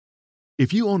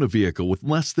If you own a vehicle with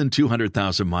less than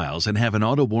 200,000 miles and have an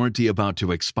auto warranty about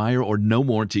to expire or no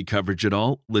warranty coverage at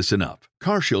all, listen up.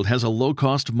 CarShield has a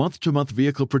low-cost month-to-month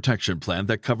vehicle protection plan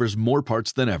that covers more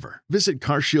parts than ever. Visit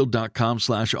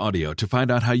carshield.com/audio to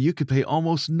find out how you could pay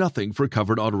almost nothing for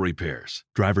covered auto repairs.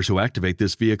 Drivers who activate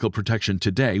this vehicle protection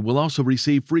today will also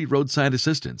receive free roadside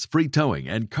assistance, free towing,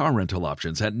 and car rental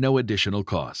options at no additional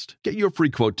cost. Get your free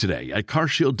quote today at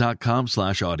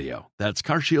carshield.com/audio. That's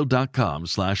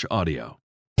carshield.com/audio.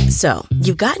 So,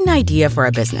 you've got an idea for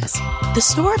a business. The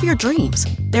store of your dreams.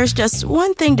 There's just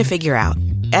one thing to figure out.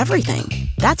 Everything.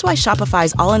 That's why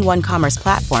Shopify's all-in-one commerce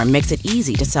platform makes it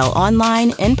easy to sell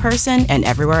online, in person, and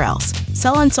everywhere else.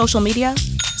 Sell on social media,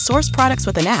 source products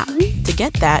with an app to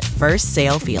get that first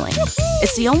sale feeling.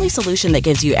 It's the only solution that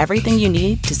gives you everything you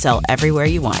need to sell everywhere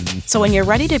you want. So when you're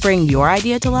ready to bring your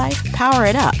idea to life, power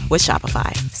it up with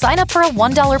Shopify. Sign up for a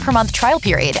 $1 per month trial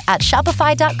period at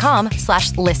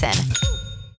shopify.com/listen.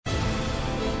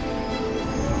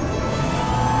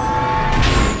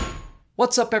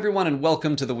 What's up, everyone, and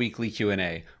welcome to the weekly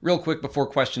Q&A. Real quick before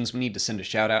questions, we need to send a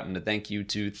shout out and a thank you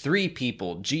to 3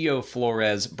 people, Gio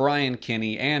Flores, Brian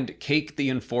Kinney, and Cake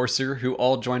the Enforcer, who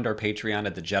all joined our Patreon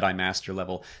at the Jedi Master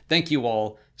level. Thank you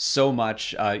all so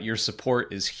much. Your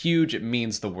support is huge. It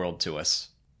means the world to us.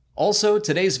 Also,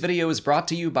 today's video is brought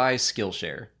to you by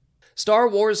Skillshare. Star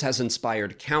Wars has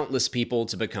inspired countless people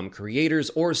to become creators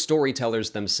or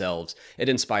storytellers themselves. It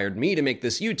inspired me to make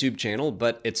this YouTube channel,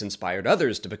 but it's inspired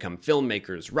others to become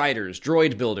filmmakers, writers,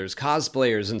 droid builders,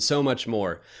 cosplayers, and so much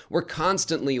more. We're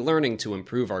constantly learning to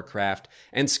improve our craft,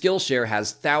 and Skillshare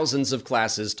has thousands of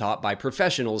classes taught by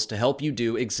professionals to help you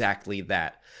do exactly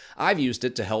that. I've used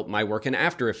it to help my work in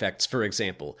After Effects, for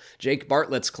example. Jake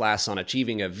Bartlett's class on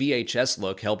achieving a VHS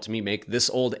look helped me make this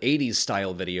old 80s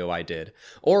style video I did.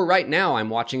 Or right now I'm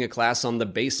watching a class on the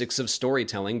basics of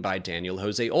storytelling by Daniel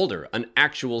Jose Older, an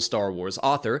actual Star Wars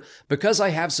author, because I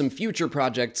have some future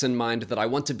projects in mind that I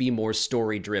want to be more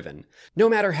story-driven. No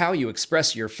matter how you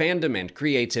express your fandom and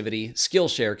creativity,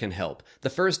 Skillshare can help. The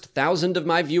first 1,000 of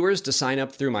my viewers to sign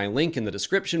up through my link in the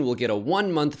description will get a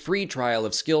 1-month free trial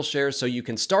of Skillshare so you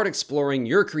can start exploring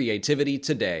your creativity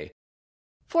today.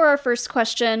 For our first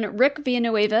question, Rick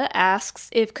Villanueva asks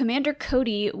if Commander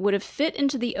Cody would have fit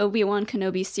into the Obi-Wan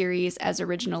Kenobi series as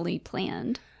originally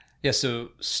planned. Yeah, so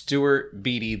Stuart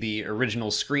Beattie, the original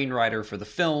screenwriter for the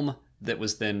film that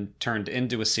was then turned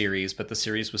into a series, but the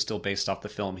series was still based off the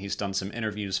film. He's done some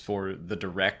interviews for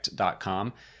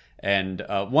thedirect.com, and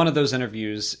one of those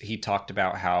interviews, he talked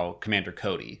about how Commander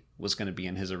Cody was going to be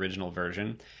in his original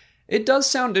version. It does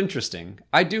sound interesting.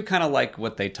 I do kind of like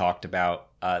what they talked about,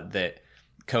 that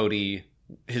Cody,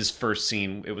 his first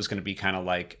scene, it was going to be kind of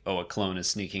like, a clone is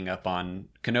sneaking up on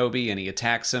Kenobi and he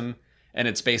attacks him. And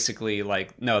it's basically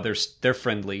like, no, they're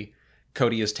friendly.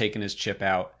 Cody has taken his chip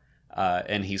out,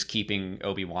 and he's keeping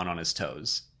Obi-Wan on his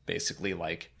toes. Basically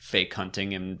like fake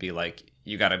hunting him and be like,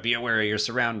 you got to be aware of your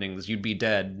surroundings. You'd be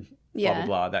dead, blah, blah,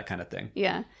 blah, that kind of thing.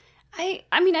 Yeah. I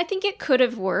mean, I think it could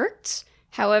have worked.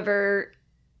 However,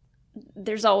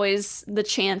 there's always the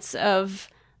chance of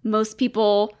most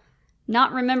people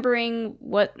not remembering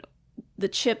what the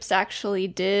chips actually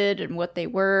did and what they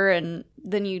were, and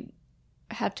then you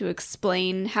have to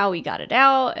explain how he got it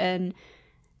out. And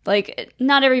like,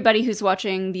 not everybody who's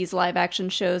watching these live action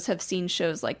shows have seen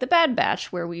shows like The Bad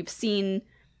Batch, where we've seen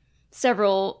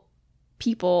several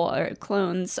people or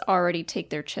clones already take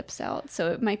their chips out,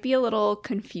 so it might be a little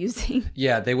confusing.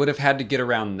 Yeah, they would have had to get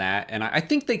around that, and I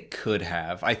think they could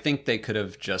have. I think they could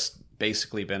have just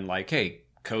basically been like, hey,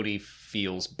 Cody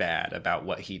feels bad about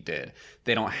what he did.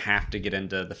 They don't have to get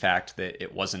into the fact that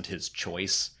it wasn't his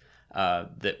choice,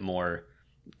 that more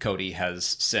Cody has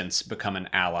since become an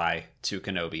ally to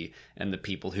Kenobi, and the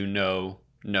people who know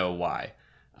why.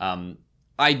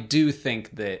 I do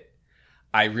think that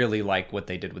I really like what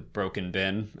they did with Broken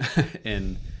Ben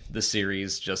in the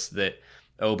series, just that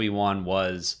Obi-Wan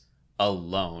was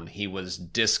alone. He was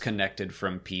disconnected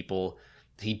from people.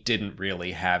 He didn't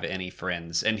really have any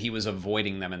friends, and he was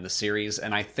avoiding them in the series,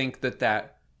 and I think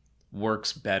that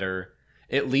works better,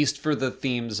 at least for the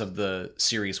themes of the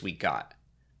series we got.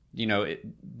 You know,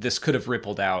 this could have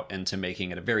rippled out into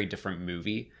making it a very different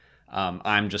movie.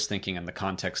 I'm just thinking in the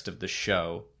context of the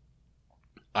show,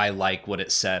 I like what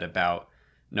it said about,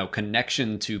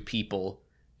 connection to people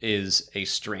is a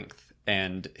strength,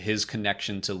 and his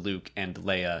connection to Luke and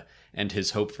Leia and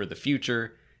his hope for the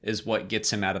future is what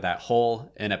gets him out of that hole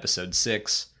in episode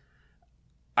 6.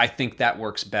 I think that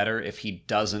works better if he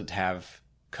doesn't have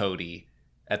Cody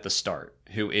at the start,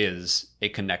 who is a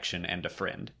connection and a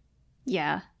friend.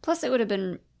 Yeah. Plus, it would have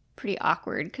been pretty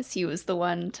awkward because he was the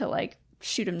one to,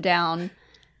 shoot him down.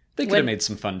 They could have made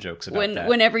some fun jokes about that.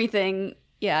 When everything,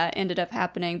 ended up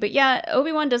happening. But yeah,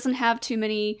 Obi-Wan doesn't have too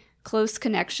many close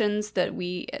connections that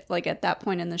we, like, at that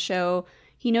point in the show.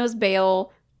 He knows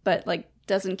Bail, but, like,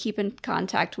 doesn't keep in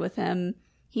contact with him.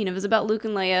 He knows about Luke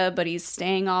and Leia, but he's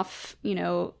staying off,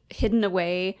 hidden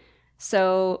away.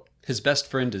 So his best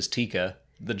friend is Tika,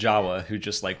 the Jawa, who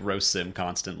just, like, roasts him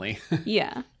constantly.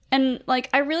 Yeah. And, like,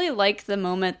 I really like the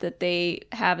moment that they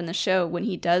have in the show when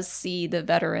he does see the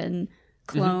veteran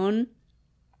clone. Mm-hmm.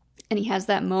 And he has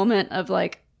that moment of,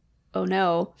 like, oh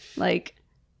no, like,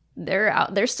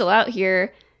 they're still out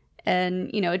here. And,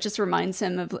 it just reminds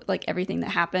him of, like, everything that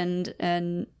happened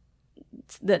and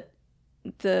that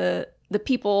the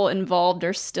people involved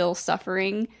are still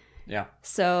suffering. Yeah.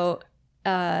 So,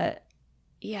 that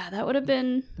would have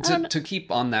been... To keep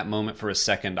on that moment for a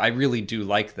second, I really do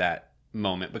like that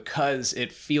moment because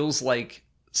it feels like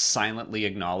silently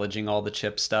acknowledging all the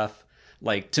chip stuff.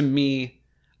 Like, to me,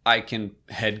 I can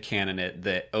headcanon it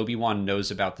that Obi-Wan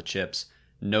knows about the chips,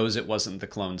 knows it wasn't the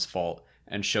clone's fault,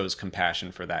 and shows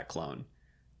compassion for that clone.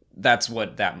 That's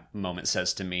what that moment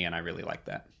says to me, and I really like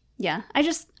that. Yeah,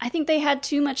 I think they had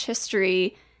too much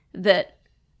history that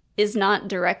is not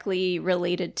directly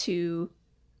related to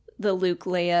the Luke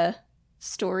Leia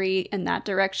story in that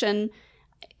direction.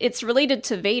 It's related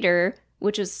to Vader,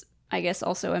 which is, I guess,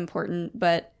 also important,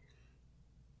 but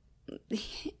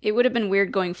it would have been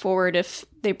weird going forward if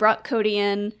they brought Cody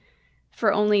in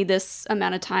for only this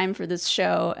amount of time for this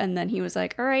show, and then he was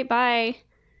like, all right, bye.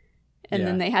 And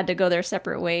then they had to go their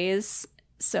separate ways.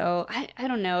 So, I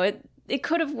don't know. It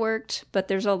could have worked, but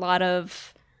there would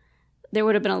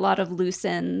have been a lot of loose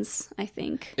ends, I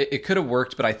think. It could have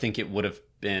worked, but I think it would have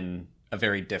been a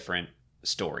very different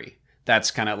story.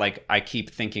 That's kind of like, I keep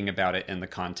thinking about it in the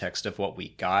context of what we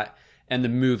got. And the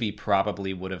movie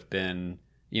probably would have been,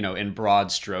 in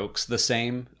broad strokes, the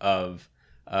same of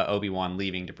Obi-Wan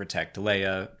leaving to protect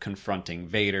Leia, confronting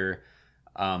Vader.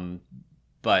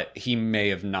 But he may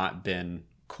have not been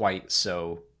quite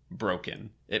so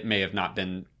broken. It may have not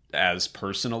been as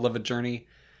personal of a journey.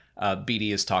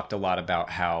 BD has talked a lot about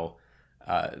how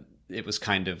it was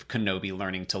kind of Kenobi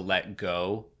learning to let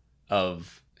go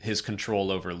of his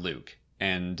control over Luke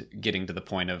and getting to the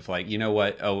point of, like, you know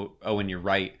what, Owen, you're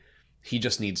right. He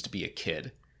just needs to be a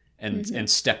kid and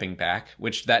stepping back,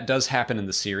 which that does happen in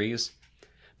the series.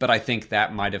 But I think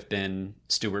that might have been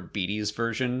Stuart Beatty's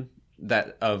version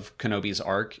of Kenobi's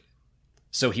arc.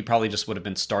 So he probably just would have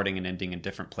been starting and ending in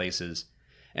different places.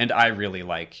 And I really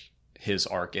like his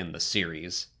arc in the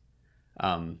series.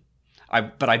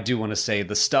 But I do want to say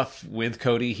the stuff with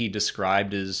Cody he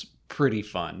described is pretty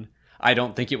fun. I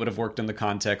don't think it would have worked in the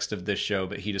context of this show,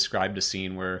 but he described a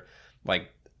scene where,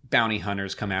 like, bounty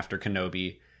hunters come after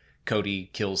Kenobi, Cody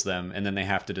kills them, and then they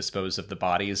have to dispose of the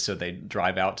bodies, so they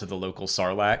drive out to the local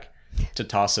Sarlacc to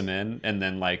toss them in, and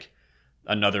then, like,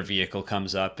 another vehicle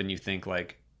comes up, and you think,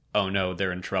 like, oh no,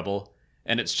 they're in trouble.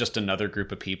 And it's just another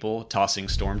group of people tossing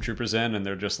stormtroopers in, and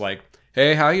they're just like,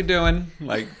 hey, how you doing?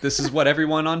 Like, this is what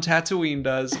everyone on Tatooine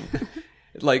does.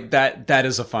 Like, that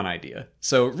is a fun idea.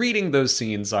 So reading those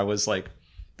scenes, I was like,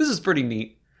 this is pretty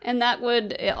neat. And that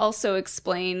would also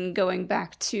explain, going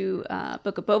back to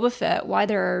Book of Boba Fett, why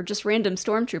there are just random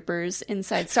stormtroopers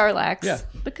inside Sarlaccs. Yeah.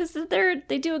 Because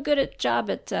they do a good job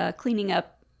at cleaning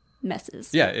up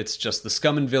messes. Yeah, it's just the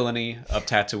scum and villainy of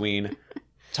Tatooine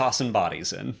tossing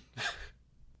bodies in.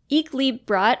 Eek Lee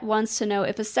Brat wants to know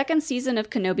if a second season of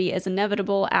Kenobi is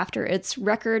inevitable after its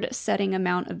record-setting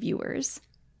amount of viewers.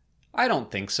 I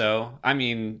don't think so. I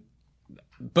mean,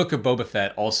 Book of Boba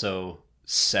Fett also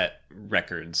set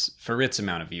records for its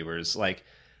amount of viewers. Like,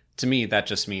 to me, that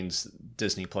just means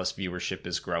Disney Plus viewership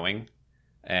is growing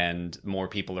and more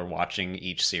people are watching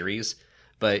each series.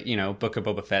 But, Book of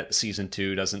Boba Fett Season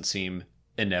 2 doesn't seem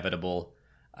inevitable.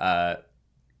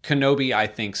 Kenobi, I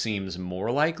think, seems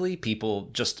more likely.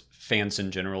 Fans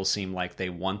in general, seem like they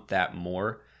want that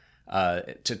more.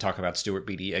 To talk about Stuart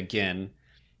Beatty again,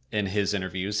 in his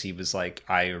interviews, he was like,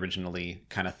 I originally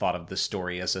kind of thought of the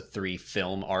story as a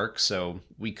 3-film arc, so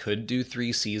we could do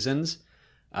 3 seasons.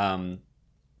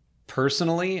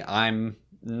 Personally, I'm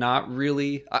not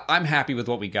really... I'm happy with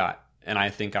what we got, and I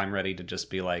think I'm ready to just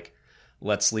be like,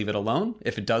 let's leave it alone.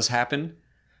 If it does happen,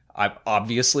 I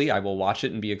will watch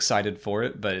it and be excited for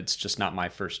it, but it's just not my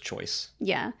first choice.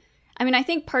 Yeah. I mean, I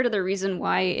think part of the reason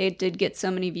why it did get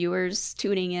so many viewers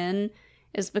tuning in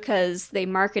is because they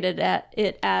marketed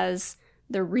it as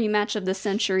the rematch of the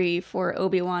century for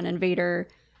Obi-Wan and Vader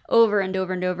over and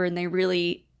over and over, and they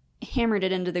really hammered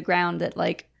it into the ground that,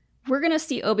 like, we're going to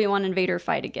see Obi-Wan and Vader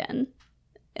fight again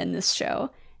in this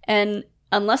show. And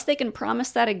unless they can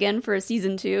promise that again for a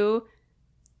season 2,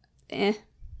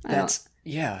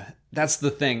 That's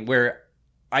the thing where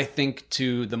I think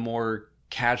to the more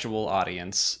casual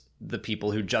audience, the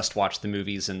people who just watch the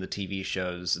movies and the TV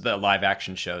shows, the live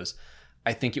action shows,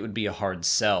 I think it would be a hard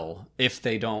sell if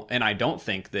they don't. And I don't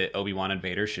think that Obi-Wan and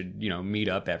Vader should, meet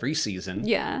up every season.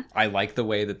 Yeah. I like the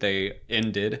way that they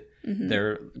ended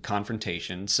their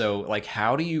confrontation. So, like,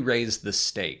 how do you raise the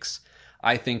stakes?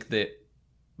 I think that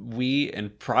we,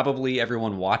 and probably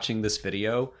everyone watching this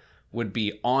video, would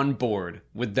be on board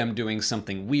with them doing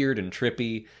something weird and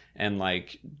trippy and,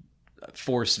 like,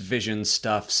 Force vision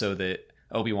stuff so that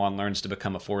Obi-Wan learns to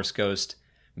become a Force ghost.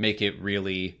 Make it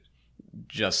really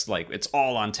just like it's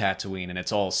all on Tatooine and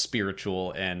it's all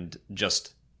spiritual and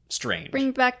just strange.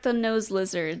 Bring back the nose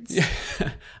lizards.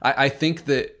 I think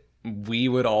that we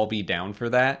would all be down for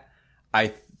that.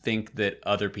 I think that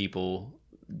other people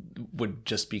would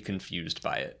just be confused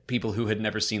by it. People who had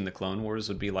never seen the Clone Wars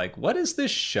would be like, what is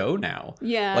this show now?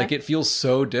 Yeah. Like, it feels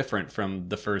so different from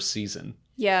the first season.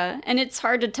 Yeah, and it's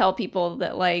hard to tell people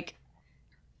that, like,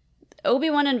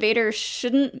 Obi-Wan and Vader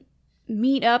shouldn't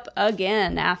meet up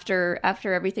again after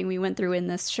everything we went through in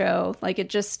this show. Like, it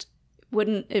just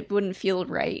wouldn't feel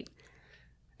right.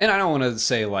 And I don't want to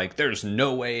say, like, there's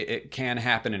no way it can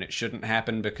happen and it shouldn't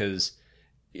happen, because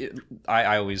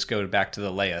I always go back to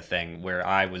the Leia thing, where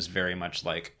I was very much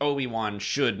like, Obi-Wan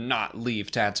should not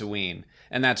leave Tatooine.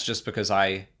 And that's just because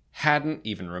I hadn't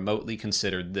even remotely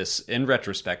considered this, in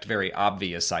retrospect, very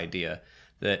obvious idea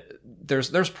that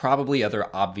there's probably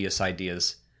other obvious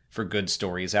ideas for good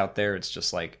stories out there. It's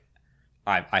just like,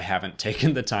 I haven't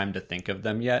taken the time to think of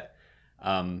them yet.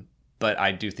 But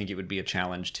I do think it would be a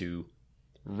challenge to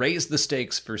raise the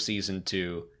stakes for season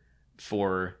 2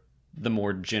 for the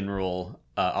more general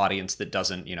audience that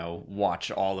doesn't,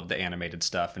 watch all of the animated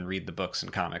stuff and read the books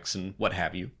and comics and what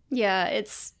have you. Yeah,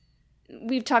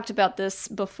 we've talked about this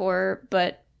before,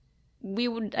 but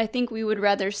I think we would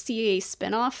rather see a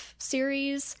spin-off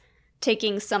series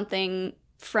taking something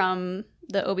from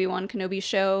the Obi-Wan Kenobi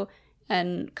show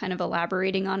and kind of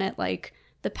elaborating on it, like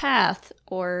The Path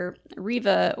or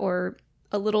Reva or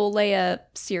a little Leia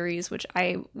series, which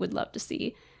I would love to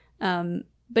see.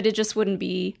 But it just wouldn't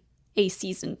be a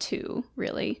season 2,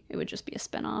 really. It would just be a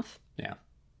spinoff. Yeah.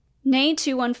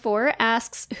 Nay214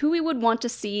 asks who we would want to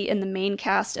see in the main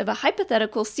cast of a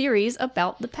hypothetical series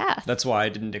about the Path. That's why I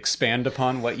didn't expand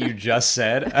upon what you just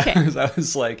said. Okay. I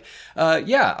was like,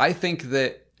 I think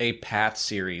that a Path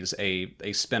series, a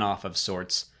spinoff of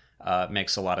sorts,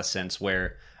 makes a lot of sense,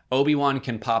 where Obi-Wan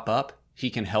can pop up. He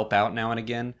can help out now and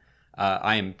again.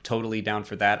 I am totally down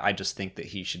for that. I just think that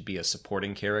he should be a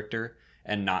supporting character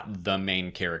and not the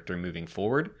main character moving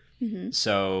forward. Mm-hmm.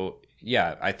 So,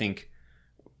 yeah, I think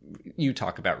you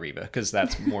talk about Reva, because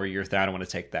that's more your thing. I don't want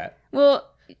to take that. Well,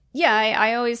 yeah,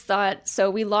 I always thought, so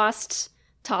we lost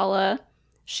Tala.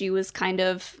 She was kind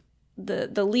of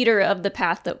the leader of the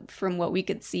Path from what we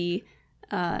could see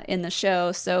in the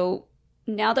show. So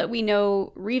now that we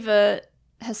know Reva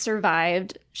has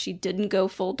survived, she didn't go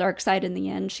full dark side in the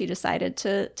end. She decided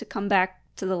to come back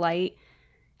to the light.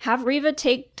 Have Reva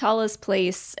take Tala's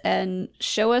place and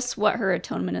show us what her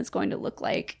atonement is going to look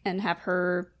like, and have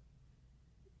her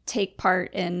take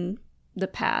part in the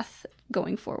Path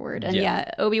going forward. And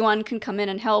yeah, Obi-Wan can come in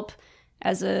and help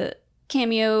as a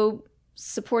cameo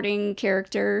supporting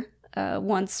character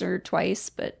once or twice,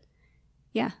 but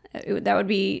yeah, that would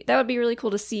be really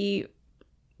cool to see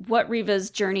what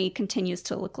Reva's journey continues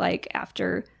to look like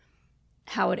after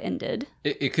how it ended.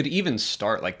 It could even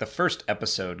start, like, the first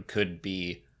episode could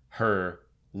be her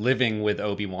living with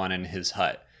Obi-Wan in his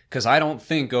hut, because I don't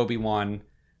think Obi-Wan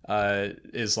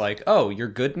is like, oh, you're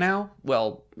good now?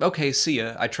 Well, okay, see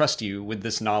ya. I trust you with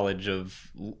this knowledge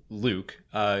of Luke,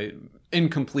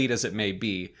 incomplete as it may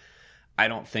be. I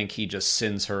don't think he just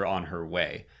sends her on her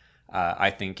way. I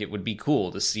think it would be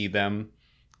cool to see them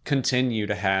continue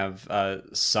to have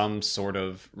some sort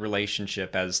of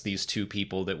relationship as these two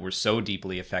people that were so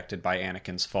deeply affected by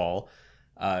Anakin's fall,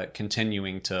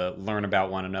 continuing to learn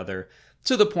about one another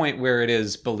to the point where it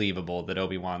is believable that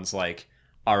Obi-Wan's like,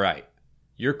 all right,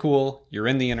 you're cool, you're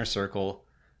in the inner circle,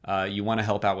 you want to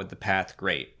help out with the Path,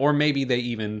 great. Or maybe they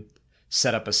even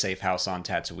set up a safe house on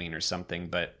Tatooine or something,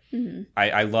 but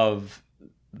I love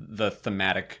the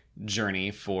thematic journey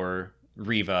for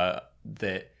Reva,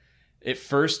 that at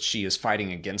first she is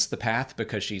fighting against the Path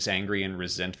because she's angry and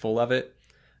resentful of it,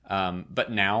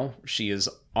 but now she is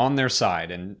on their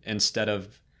side, and instead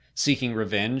of seeking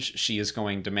revenge, she is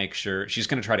going to make sure, she's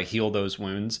going to try to heal those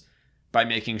wounds by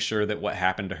making sure that what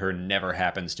happened to her never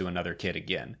happens to another kid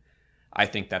again. I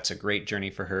think that's a great journey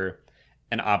for her.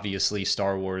 And obviously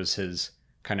Star Wars has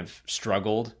kind of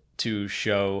struggled to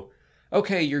show,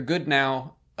 okay, you're good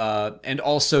now, and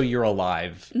also you're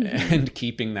alive and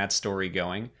keeping that story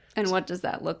going. And what does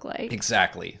that look like?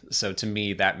 Exactly. So to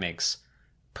me, that makes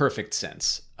perfect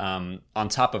sense. On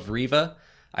top of Riva,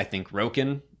 I think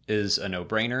Roken is a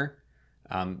no-brainer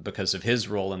because of his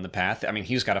role in the path. I mean,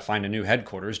 he's got to find a new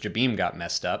headquarters. Jabim got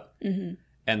messed up. Mm-hmm.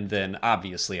 And then,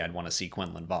 obviously, I'd want to see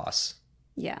Quinlan Vos.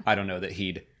 Yeah. I don't know that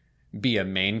he'd be a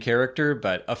main character,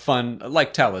 but a fun,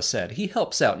 like Tala said, he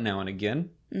helps out now and again.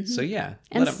 Mm-hmm. So yeah,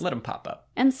 let him pop up.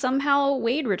 And somehow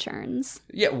Wade returns.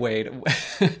 Yeah, Wade.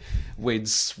 Wade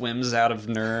swims out of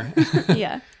Nur.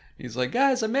 Yeah. He's like,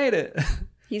 guys, I made it.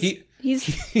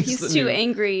 He's too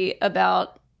angry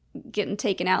about getting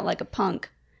taken out like a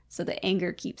punk, so the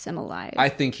anger keeps him alive. I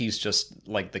think he's just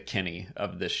like the Kenny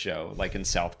of this show, like in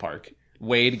South Park.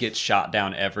 Wade gets shot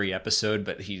down every episode,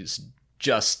 but he's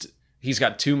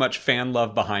got too much fan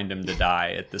love behind him to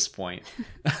die at this point.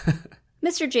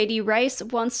 Mr. J.D. Rice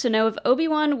wants to know if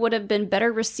Obi-Wan would have been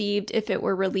better received if it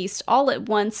were released all at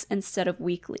once instead of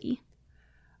weekly.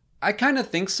 I kind of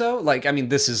think so. Like, I mean,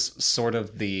 this is sort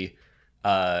of the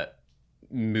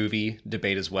movie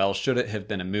debate as well. Should it have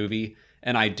been a movie?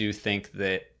 And I do think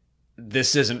that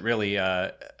this isn't really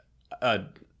a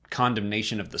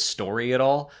condemnation of the story at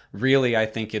all. Really, I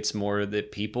think it's more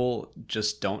that people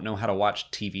just don't know how to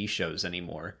watch TV shows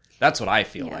anymore. That's what I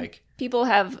feel like. People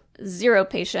have zero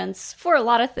patience for a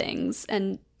lot of things,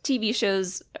 and TV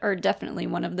shows are definitely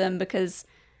one of them because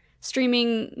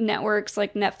streaming networks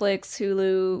like Netflix,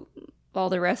 Hulu, all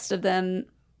the rest of them,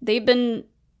 they've been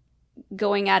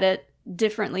going at it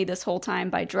differently this whole time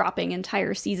by dropping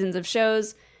entire seasons of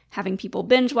shows, having people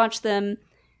binge watch them.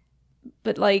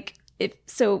 But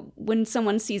when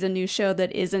someone sees a new show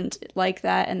that isn't like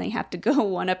that and they have to go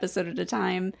one episode at a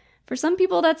time, for some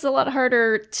people that's a lot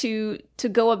harder to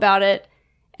go about it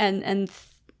and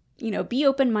be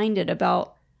open-minded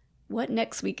about what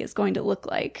next week is going to look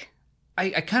like.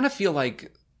 I kind of feel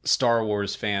like Star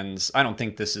Wars fans, I don't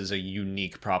think this is a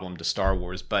unique problem to Star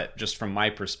Wars, but just from my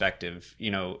perspective,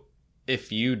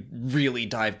 if you really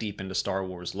dive deep into Star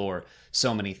Wars lore,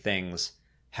 so many things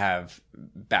have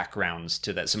backgrounds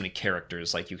to that, so many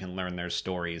characters, like you can learn their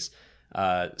stories,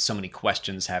 so many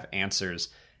questions have answers.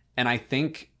 And I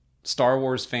think Star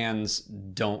Wars fans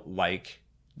don't like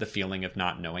the feeling of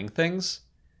not knowing things.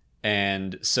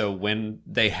 And so when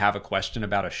they have a question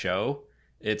about a show,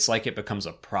 it's like it becomes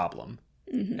a problem.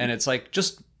 Mm-hmm. And it's like,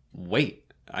 just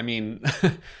wait. I mean,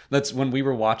 that's when we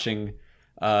were watching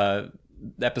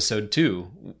episode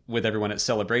 2 with everyone at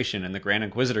Celebration and the Grand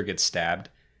Inquisitor gets stabbed.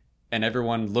 And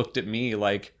everyone looked at me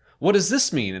like, what does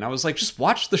this mean? And I was like, just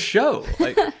watch the show.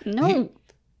 Like, no.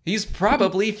 He's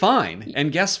probably fine.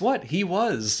 And guess what? He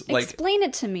was. Explain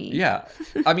it to me. Yeah.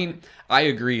 I mean, I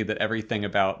agree that everything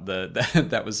about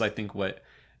that was, I think, what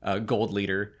Gold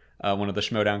Leader, one of the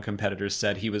Schmoedown competitors,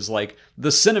 said. He was like, the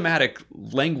cinematic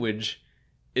language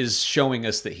is showing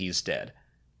us that he's dead.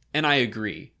 And I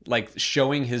agree. Like,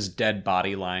 showing his dead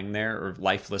body lying there, or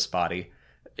lifeless body,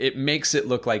 it makes it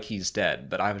look like he's dead.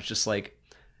 But I was just like,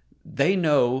 they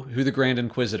know who the Grand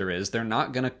Inquisitor is. They're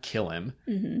not going to kill him.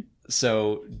 Mm-hmm.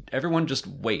 So everyone just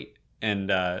wait.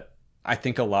 And I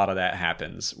think a lot of that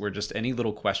happens where just any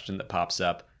little question that pops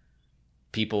up,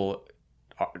 people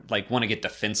want to get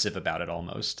defensive about it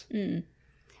almost. Mm.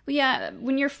 Well, yeah,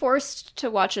 when you're forced to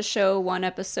watch a show one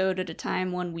episode at a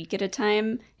time, 1 week at a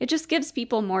time, it just gives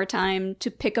people more time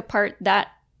to pick apart that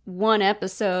one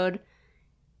episode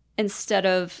instead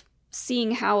of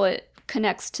seeing how it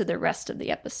connects to the rest of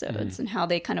the episodes and how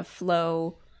they kind of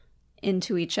flow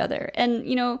into each other.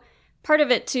 And, part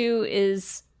of it too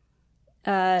is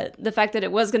the fact that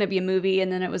it was going to be a movie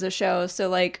and then it was a show. So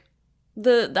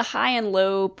the high and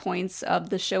low points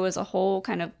of the show as a whole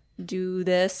kind of do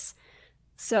this.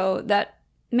 So that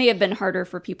may have been harder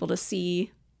for people to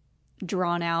see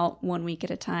drawn out 1 week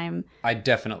at a time.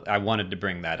 I wanted to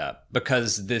bring that up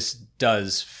because this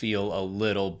does feel a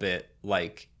little bit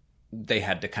like they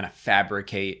had to kind of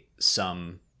fabricate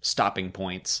some stopping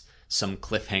points, some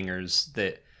cliffhangers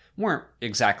that weren't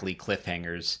exactly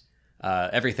cliffhangers.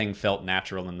 Everything felt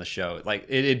natural in the show. Like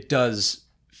it does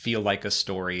feel like a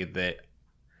story that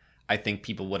I think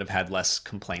people would have had less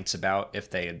complaints about if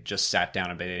they had just sat down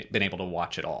and been able to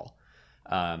watch it all.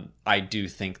 I do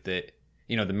think that,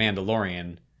 The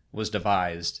Mandalorian was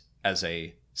devised as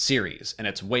a series, and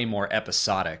it's way more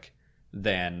episodic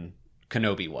than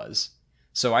Kenobi was.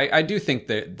 So I do think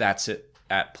that that's it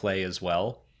at play as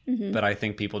well. Mm-hmm. But I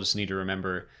think people just need to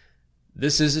remember,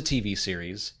 this is a TV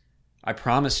series. I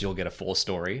promise you'll get a full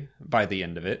story by the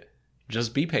end of it.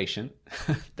 Just be patient.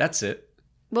 That's it.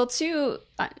 Well, too,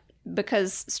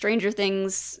 because Stranger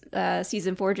Things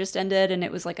season 4 just ended and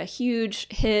it was like a huge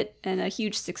hit and a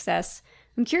huge success.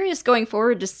 I'm curious going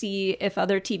forward to see if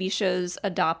other TV shows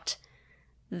adopt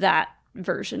that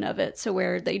version of it. So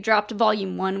where they dropped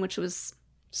Volume 1, which was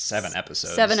 7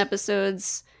 episodes. 7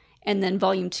 episodes. And then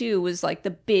Volume 2 was like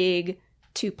the big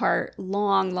 2-part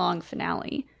long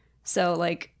finale. So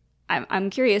like I'm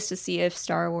curious to see if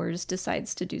Star Wars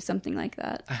decides to do something like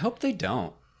that. I hope they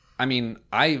don't. I mean,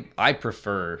 I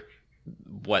prefer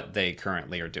what they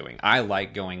currently are doing. I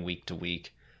like going week to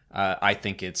week. I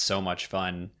think it's so much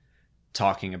fun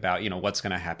talking about, what's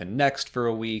going to happen next for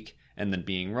a week and then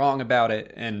being wrong about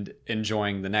it and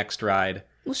enjoying the next ride.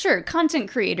 Well, sure. Content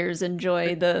creators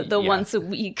enjoy the once a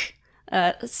week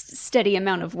steady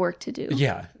amount of work to do.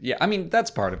 Yeah. I mean,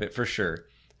 that's part of it for sure.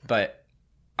 But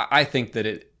I think that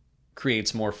it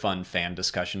creates more fun fan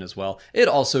discussion as well. It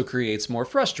also creates more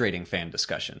frustrating fan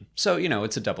discussion. So,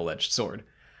 it's a double-edged sword.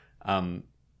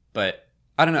 But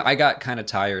I don't know. I got kind of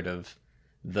tired of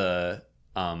the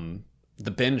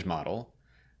binge model.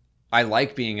 I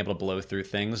like being able to blow through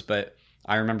things, but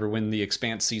I remember when The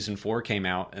Expanse season 4 came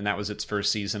out, and that was its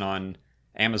first season on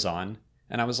Amazon,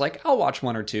 and I was like, I'll watch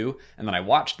 1 or 2, and then I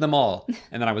watched them all,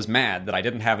 and then I was mad that I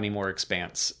didn't have any more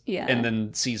Expanse. Yeah. And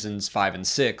then seasons 5 and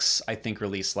 6, I think,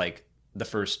 released like the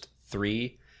first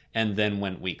 3, and then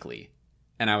went weekly.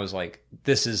 And I was like,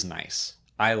 this is nice.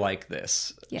 I like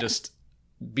this. Yeah. Just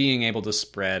being able to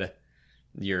spread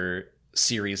your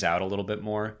series out a little bit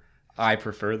more. I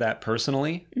prefer that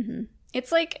personally. Mm-hmm.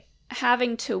 It's like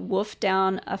having to wolf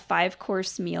down a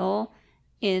 5-course meal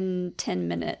in 10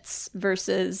 minutes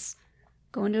versus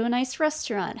going to a nice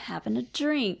restaurant, having a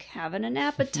drink, having an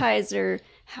appetizer,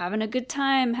 having a good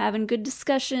time, having good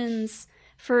discussions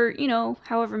for,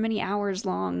 however many hours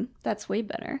long. That's way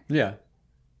better. Yeah.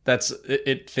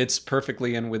 It fits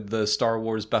perfectly in with the Star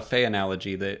Wars buffet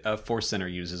analogy that Force Center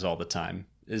uses all the time.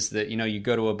 Is that, you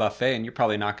go to a buffet and you're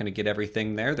probably not going to get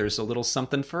everything there. There's a little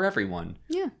something for everyone.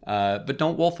 Yeah. But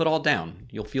don't wolf it all down.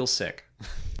 You'll feel sick.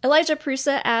 Elijah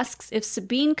Prusa asks if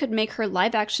Sabine could make her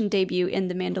live-action debut in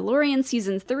The Mandalorian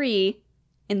Season 3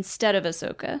 instead of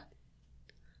Ahsoka.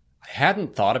 I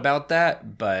hadn't thought about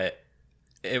that, but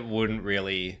it wouldn't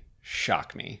really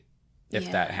shock me if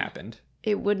that happened.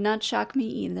 It would not shock me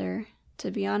either,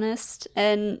 to be honest.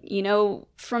 And,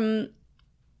 from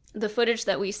the footage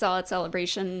that we saw at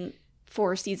Celebration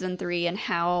for Season 3 and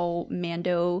how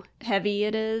Mando heavy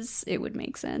it is, it would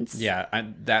make sense. Yeah,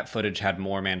 that footage had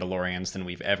more Mandalorians than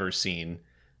we've ever seen.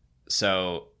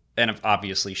 So, and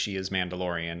obviously she is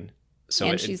Mandalorian. So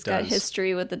and she's got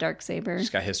history with the Darksaber. She's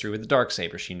got history with the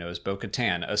Darksaber. She knows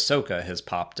Bo-Katan. Ahsoka has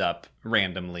popped up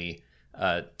randomly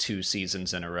 2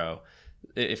 seasons in a row,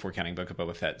 if we're counting Book of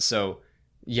Boba Fett. So,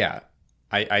 yeah,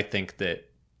 I think that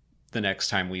the next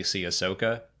time we see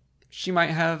Ahsoka, she might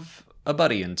have a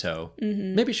buddy in tow.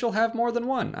 Mm-hmm. Maybe she'll have more than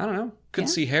one. I don't know. Could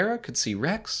see Hera, could see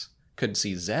Rex, could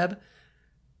see Zeb.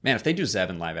 Man, if they do Zeb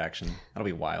in live action, that'll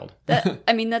be wild.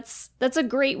 That's a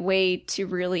great way to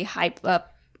really hype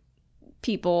up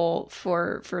people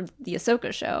for the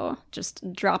Ahsoka show.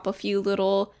 Just drop a few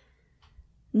little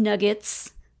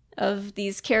nuggets of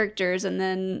these characters and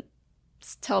then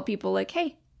tell people like,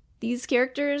 hey, these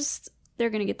characters, they're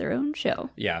going to get their own show.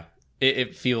 Yeah.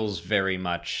 It feels very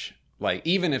much like,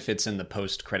 even if it's in the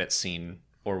post-credit scene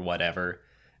or whatever,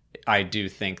 I do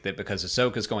think that because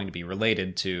Ahsoka is going to be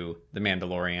related to The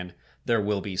Mandalorian, there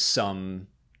will be some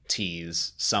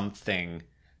tease, something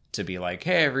to be like,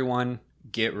 hey, everyone,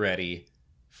 get ready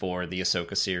for the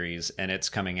Ahsoka series, and it's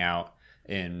coming out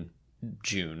in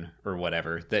June or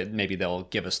whatever. That maybe they'll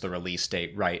give us the release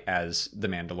date right as The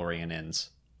Mandalorian ends.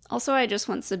 Also, I just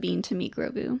want Sabine to meet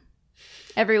Grogu.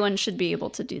 Everyone should be able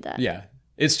to do that. Yeah.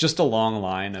 It's just a long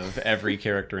line of every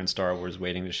character in Star Wars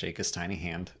waiting to shake his tiny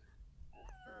hand.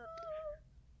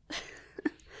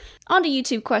 On to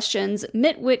YouTube questions.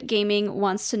 Mitwit Gaming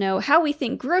wants to know how we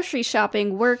think grocery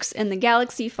shopping works in the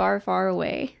galaxy far, far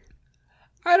away.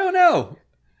 I don't know.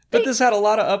 But this had a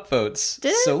lot of upvotes. Did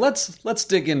it? So let's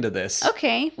dig into this.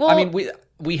 Okay. Well, I mean,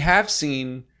 we have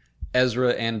seen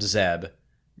Ezra and Zeb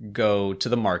go to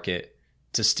the market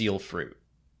to steal fruit.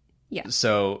 Yeah.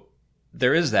 So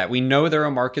there is that. We know there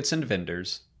are markets and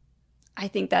vendors. I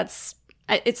think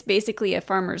it's basically a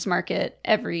farmer's market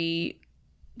every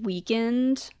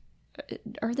weekend.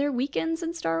 Are there weekends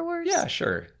in Star Wars? Yeah,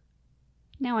 sure.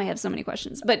 Now I have so many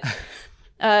questions. But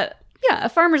a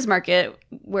farmer's market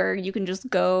where you can just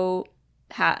go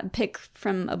pick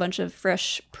from a bunch of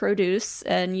fresh produce.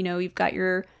 And, you've got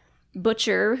your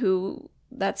butcher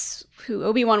that's who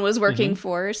Obi-Wan was working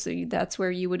for. So that's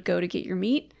where you would go to get your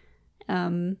meat.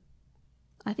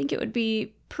 I think it would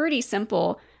be pretty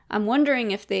simple. I'm wondering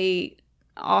if they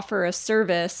offer a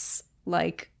service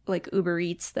like Uber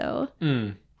Eats, though.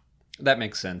 That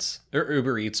makes sense. Or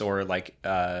Uber Eats, or like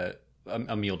a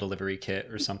meal delivery kit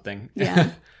or something.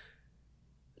 Yeah.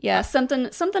 Yeah,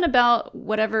 something about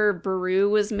whatever Beru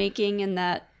was making in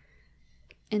that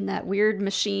weird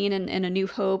machine in A New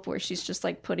Hope, where she's just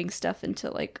like putting stuff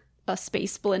into like a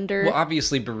space blender. Well,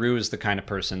 obviously Beru is the kind of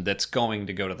person that's going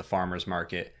to go to the farmer's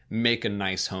market, make a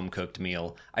nice home-cooked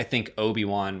meal. I think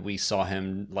Obi-Wan, we saw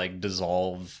him like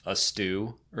dissolve a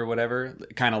stew or whatever,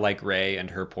 kind of like Rey and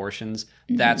her portions.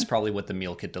 That's probably what the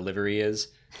meal kit delivery is.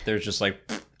 There's just like,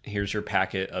 here's your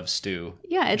packet of stew.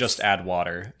 Yeah, just add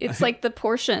water. It's like the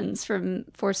portions from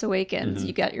Force Awakens.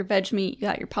 You got your veg meat, you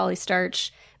got your polystarch.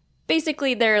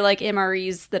 Basically, they're like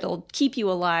MREs that'll keep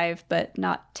you alive, but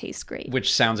not taste great.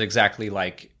 Which sounds exactly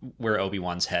like where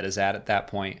Obi-Wan's head is at that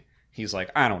point. He's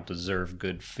like, I don't deserve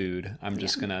good food. I'm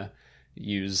just going to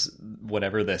use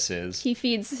whatever this is. He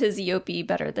feeds his Yopi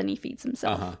better than he feeds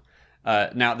himself.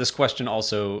 Now, this question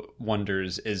also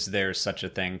wonders, is there such a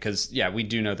thing? Because, yeah, we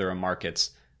do know there are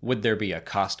markets. Would there be a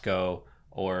Costco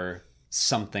or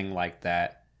something like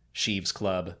that, Sheev's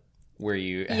Club, where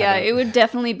you it would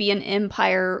definitely be an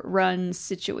Empire-run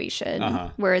situation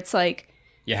where it's like...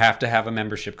 You have to have a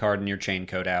membership card and your chain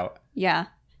code out. Yeah.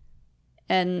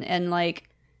 And like,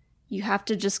 you have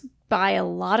to just buy a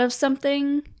lot of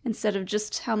something instead of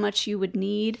just how much you would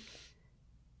need.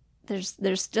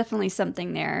 There's definitely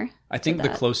something there. I think the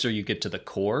closer you get to the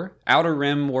core, Outer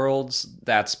Rim worlds,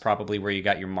 that's probably where you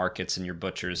got your markets and your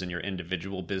butchers and your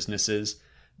individual businesses.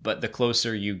 But the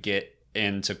closer you get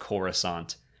into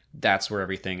Coruscant, that's where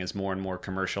everything is more and more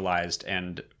commercialized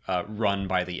and run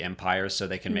by the Empire, so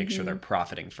they can make sure they're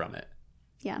profiting from it.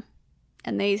 Yeah.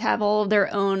 And they have all of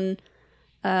their own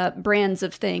brands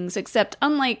of things, except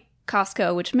unlike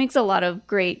Costco, which makes a lot of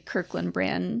great Kirkland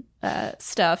brand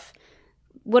stuff,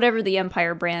 whatever the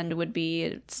Empire brand would be,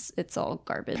 it's all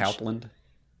garbage. Palpland?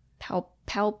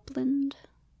 Palpland?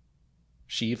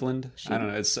 Sheevland? I don't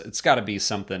know. It's got to be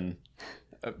something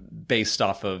based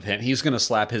off of him. He's going to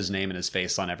slap his name and his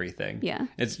face on everything. Yeah.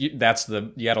 You got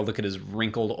to look at his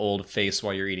wrinkled old face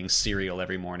while you're eating cereal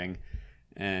every morning.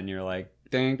 And you're like,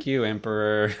 thank you,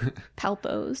 Emperor.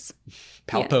 Palpos.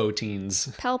 Palpatines.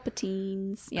 Yeah.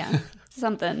 Palpatines. Yeah.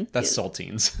 Something. That's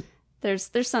saltines.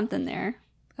 There's something there.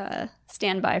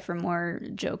 Stand by for more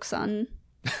jokes on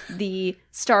the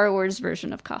Star Wars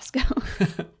version of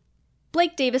Costco.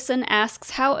 Blake Davison asks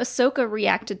how Ahsoka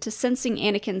reacted to sensing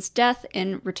Anakin's death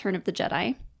in Return of the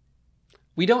Jedi.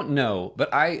 We don't know,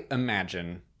 but I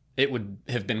imagine it would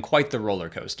have been quite the roller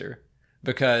coaster,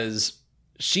 because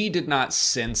she did not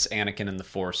sense Anakin in the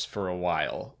Force for a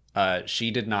while.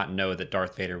 She did not know that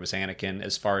Darth Vader was Anakin.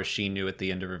 As far as she knew at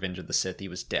the end of Revenge of the Sith, he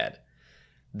was dead.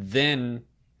 Then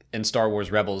in Star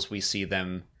Wars Rebels, we see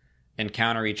them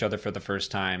encounter each other for the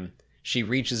first time. She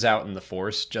reaches out in the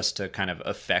Force just to kind of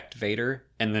affect Vader,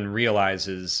 and then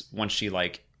realizes once she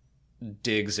like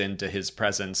digs into his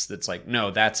presence that's like,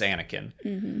 no, that's Anakin.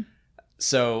 Mm-hmm.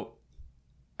 So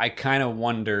I kind of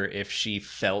wonder if she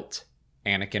felt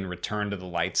Anakin return to the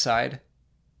light side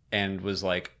and was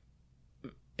like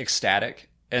ecstatic,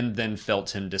 and then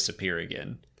felt him disappear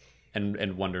again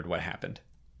and wondered what happened.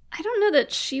 I don't know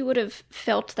that she would have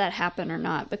felt that happen or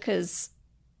not, because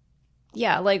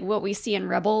yeah, like what we see in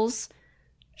Rebels,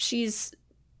 she's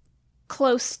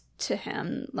close to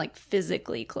him, like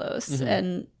physically close,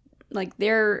 and like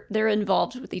they're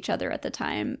involved with each other at the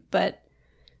time, but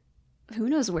who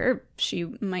knows where she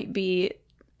might be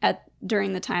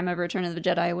during the time of Return of the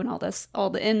Jedi when all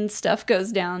the end stuff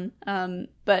goes down.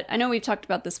 But I know we've talked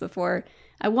about this before.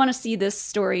 I want to see this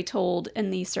story told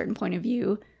in the certain point of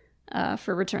view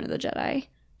for Return of the Jedi.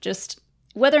 Just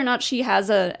whether or not she has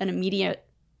an immediate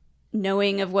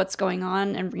knowing of what's going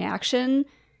on and reaction.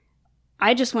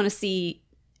 I just want to see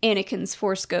Anakin's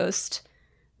Force Ghost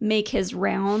make his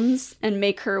rounds and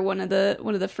make her one of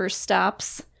the first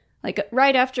stops. Like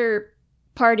right after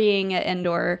partying at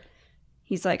Endor,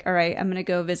 he's like, all right, I'm going to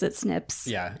go visit Snips.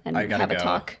 Yeah, and have a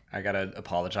talk. I got to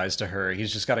apologize to her.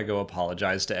 He's just got to go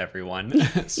apologize to everyone.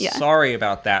 Yeah. Sorry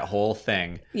about that whole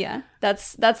thing. Yeah,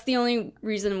 that's the only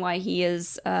reason why he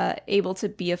is able to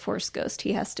be a Force Ghost.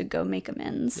 He has to go make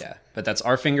amends. Yeah, but that's,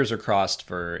 our fingers are crossed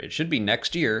for, it should be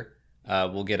next year.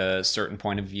 We'll get a certain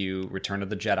point of view Return of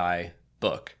the Jedi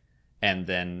book. And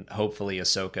then hopefully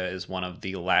Ahsoka is one of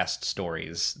the last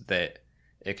stories that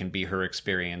it can be her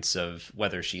experience of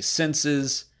whether she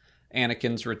senses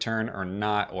Anakin's return or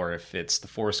not, or if it's the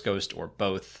Force Ghost or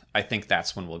both. I think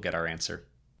that's when we'll get our answer.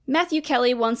 Matthew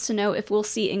Kelly wants to know if we'll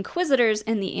see Inquisitors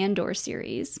in the Andor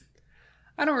series.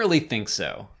 I don't really think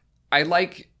so. I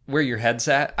like where your head's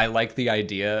at. I like the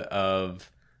idea of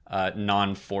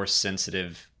non-force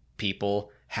sensitive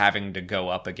people having to go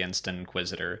up against an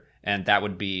Inquisitor, and that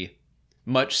would be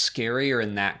much scarier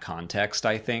in that context,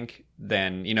 I think,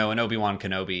 than, in Obi-Wan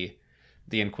Kenobi,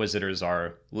 the Inquisitors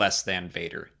are less than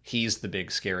Vader. He's the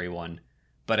big scary one.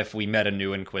 But if we met a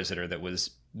new Inquisitor that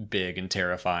was big and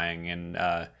terrifying, and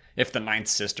if the Ninth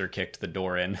Sister kicked the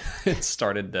door in and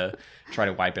started to try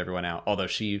to wipe everyone out, although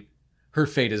her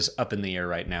fate is up in the air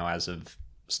right now as of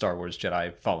Star Wars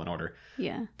Jedi Fallen Order.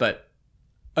 Yeah. But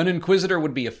an Inquisitor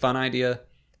would be a fun idea.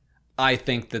 I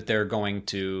think that they're going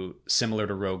to, similar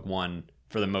to Rogue One,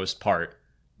 for the most part,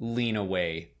 lean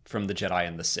away from the Jedi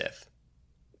and the Sith.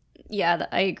 Yeah,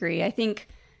 I agree. I think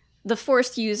the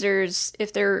Force users,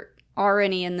 if there are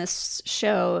any in this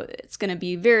show, it's going to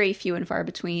be very few and far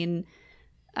between.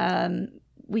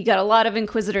 We got a lot of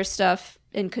Inquisitor stuff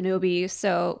in Kenobi,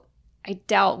 so I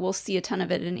doubt we'll see a ton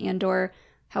of it in Andor.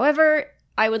 However,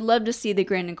 I would love to see the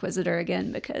Grand Inquisitor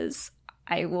again, because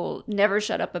I will never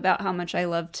shut up about how much I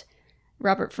loved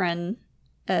Robert Friend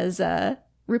as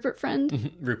Rupert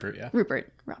Friend? Rupert, yeah.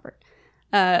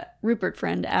 Rupert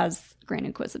Friend as Grand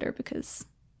Inquisitor, because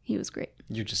he was great.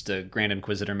 You're just a Grand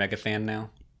Inquisitor mega fan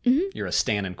now? Mm-hmm. You're a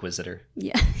Stan Inquisitor.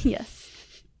 Yeah, yes.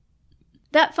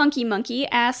 That Funky Monkey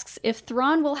asks if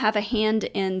Thrawn will have a hand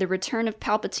in the return of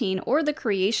Palpatine or the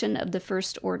creation of the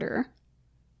First Order.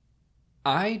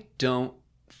 I don't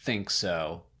think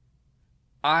so.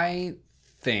 I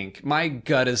think my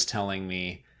gut is telling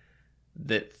me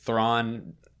that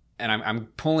Thrawn, and I'm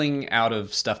pulling out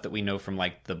of stuff that we know from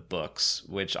like the books,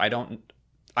 which I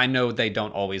know they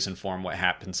don't always inform what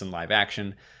happens in live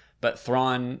action, but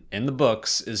Thrawn in the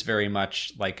books is very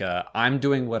much like I'm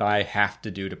doing what I have to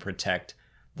do to protect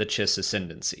the Chiss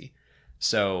ascendancy.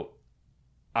 So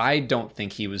I don't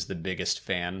think he was the biggest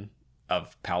fan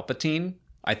of Palpatine.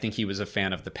 I think he was a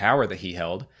fan of the power that he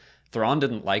held. Thrawn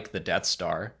didn't like the Death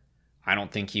Star. I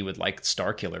don't think he would like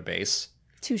Starkiller Base.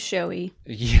 Too showy.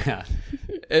 Yeah.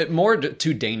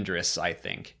 Too dangerous, I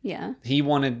think. Yeah. He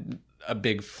wanted a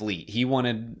big fleet. He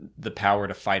wanted the power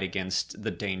to fight against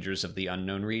the dangers of the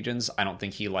unknown regions. I don't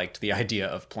think he liked the idea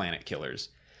of planet killers.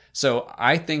 So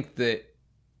I think that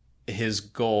his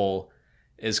goal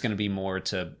is going to be more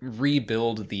to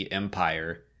rebuild the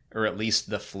Empire, or at least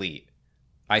the fleet.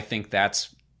 I think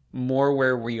that's more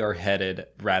where we are headed,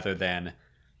 rather than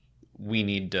we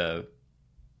need to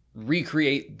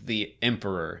recreate the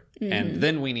Emperor, and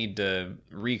then we need to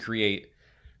recreate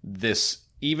this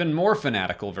even more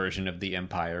fanatical version of the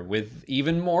Empire with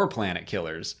even more planet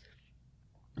killers.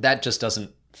 That just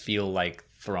doesn't feel like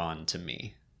Thrawn to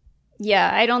me.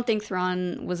 Yeah, I don't think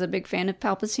Thrawn was a big fan of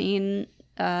Palpatine,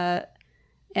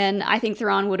 and I think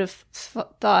Thrawn would have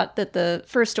thought that the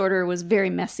First Order was very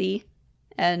messy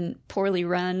and poorly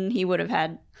run. He would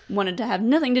have wanted to have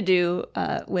nothing to do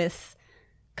with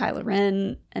Kylo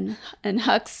Ren and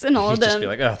Hux and all of them. He'd just be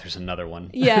like, oh, there's another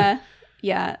one. Yeah.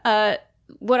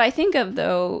 What I think of,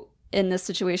 though, in this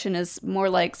situation is more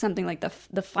like something like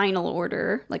the Final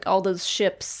Order, like all those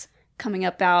ships coming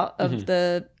up out of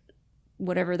the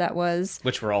whatever that was.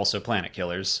 Which were also planet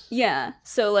killers. Yeah.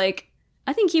 So, like,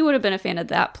 I think he would have been a fan of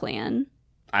that plan.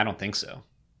 I don't think so.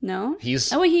 No?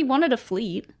 He wanted a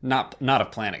fleet. Not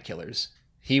of planet killers.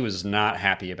 He was not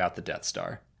happy about the Death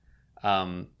Star.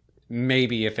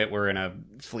 Maybe if it were in a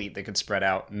fleet that could spread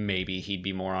out, maybe he'd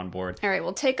be more on board. All right,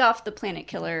 well, take off the planet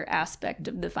killer aspect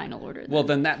of the Final Order. Well,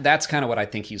 then that's kind of what I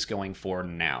think he's going for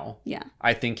now. Yeah.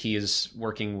 I think he is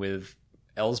working with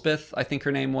Elsbeth, I think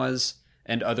her name was,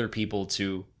 and other people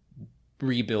to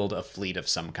rebuild a fleet of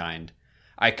some kind.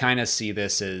 I kind of see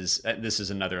this as, this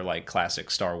is another like classic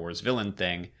Star Wars villain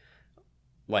thing.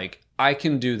 Like, I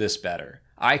can do this better.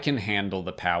 I can handle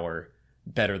the power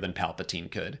better than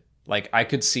Palpatine could. Like, I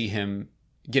could see him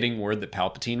getting word that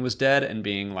Palpatine was dead and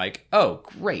being like, oh,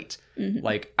 great. Mm-hmm.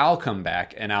 Like, I'll come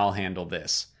back and I'll handle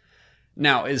this.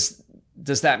 Now,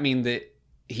 does that mean that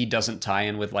he doesn't tie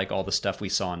in with, like, all the stuff we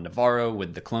saw in Navarro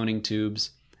with the cloning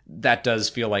tubes? That does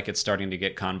feel like it's starting to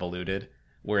get convoluted,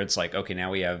 where it's like, okay,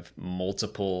 now we have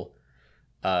multiple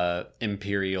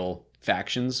Imperial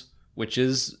factions, which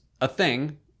is a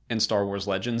thing in Star Wars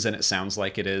Legends, and it sounds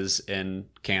like it is in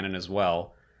canon as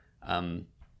well.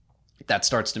 That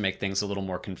starts to make things a little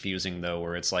more confusing, though,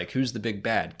 where it's like, who's the big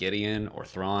bad, Gideon or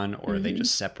Thrawn, or are they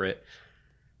just separate?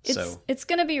 It's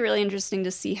going to be really interesting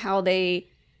to see how they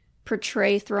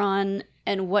portray Thrawn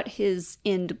and what his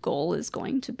end goal is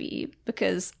going to be,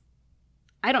 because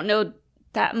I don't know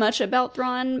that much about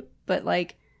Thrawn, but,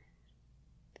 like,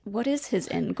 what is his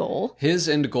end goal? His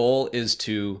end goal is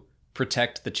to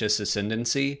protect the Chiss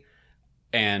ascendancy.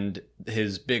 And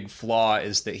his big flaw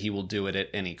is that he will do it at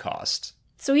any cost.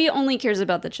 So he only cares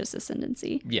about the Chiss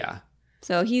ascendancy. Yeah.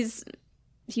 So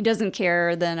he doesn't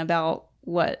care then about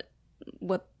what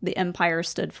the Empire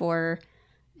stood for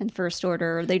in First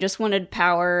Order. They just wanted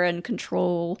power and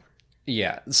control.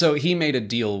 Yeah. So he made a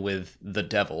deal with the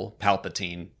devil,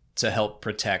 Palpatine, to help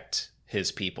protect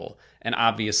his people. And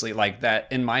obviously, like, that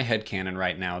in my headcanon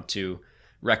right now, to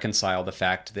reconcile the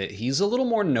fact that he's a little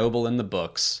more noble in the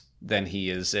books than he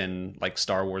is in, like,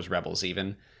 Star Wars Rebels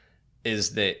even,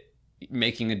 is that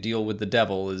making a deal with the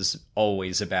devil is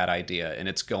always a bad idea, and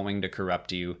it's going to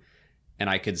corrupt you. And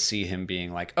I could see him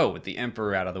being like, oh, with the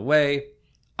Emperor out of the way,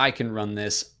 I can run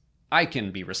this. I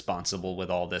can be responsible with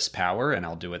all this power, and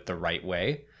I'll do it the right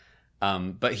way.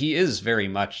 But he is very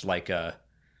much like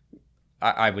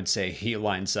I would say he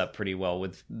lines up pretty well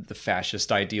with the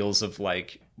fascist ideals of,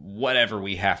 like, whatever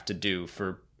we have to do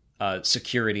for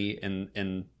security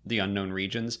in the unknown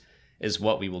regions is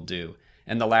what we will do.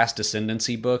 In the Last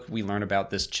Ascendancy book, we learn about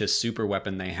this Chiss super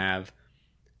weapon they have,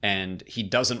 and he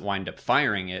doesn't wind up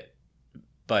firing it,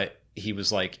 but he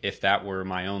was like, if that were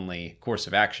my only course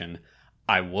of action,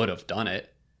 I would have done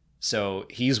it. So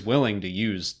he's willing to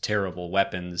use terrible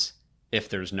weapons if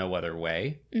there's no other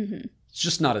way. Mm-hmm. It's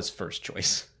just not his first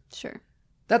choice. Sure.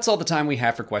 That's all the time we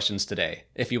have for questions today.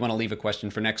 If you want to leave a question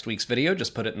for next week's video,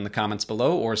 just put it in the comments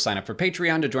below or sign up for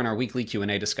Patreon to join our weekly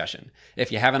Q&A discussion.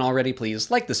 If you haven't already,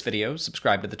 please like this video,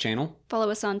 subscribe to the channel. Follow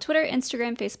us on Twitter,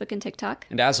 Instagram, Facebook, and TikTok.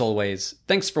 And as always,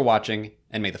 thanks for watching,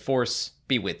 and may the Force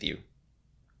be with you.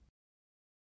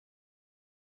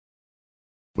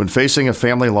 When facing a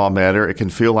family law matter, it can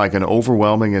feel like an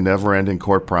overwhelming and never-ending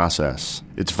court process.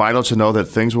 It's vital to know that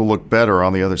things will look better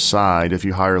on the other side if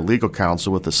you hire legal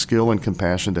counsel with the skill and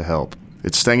compassion to help.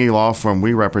 At Stengy Law Firm,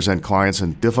 we represent clients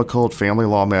in difficult family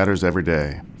law matters every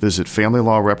day. Visit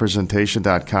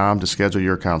FamilyLawRepresentation.com to schedule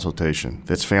your consultation.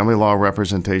 That's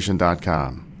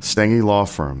FamilyLawRepresentation.com. Stengy Law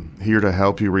Firm, here to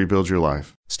help you rebuild your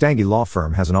life. Stengy Law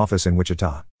Firm has an office in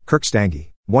Wichita. Kirk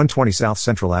Stengy, 120 South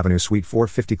Central Avenue, Suite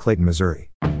 450, Clayton, Missouri.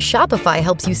 Shopify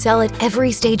helps you sell at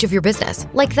every stage of your business.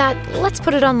 Like that, let's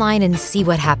put it online and see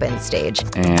what happens stage.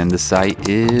 And the site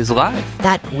is live.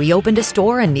 That we opened a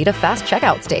store and need a fast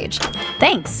checkout stage.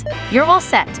 Thanks. You're all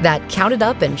set. That count it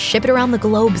up and ship it around the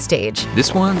globe stage.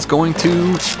 This one's going to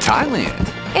Thailand.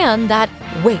 And that,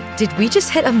 wait, did we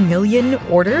just hit 1 million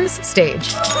orders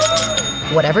stage?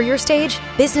 Whatever your stage,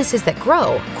 businesses that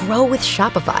grow with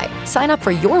Shopify. Sign up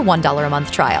for your $1 a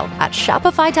month trial at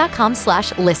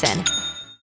shopify.com/listen.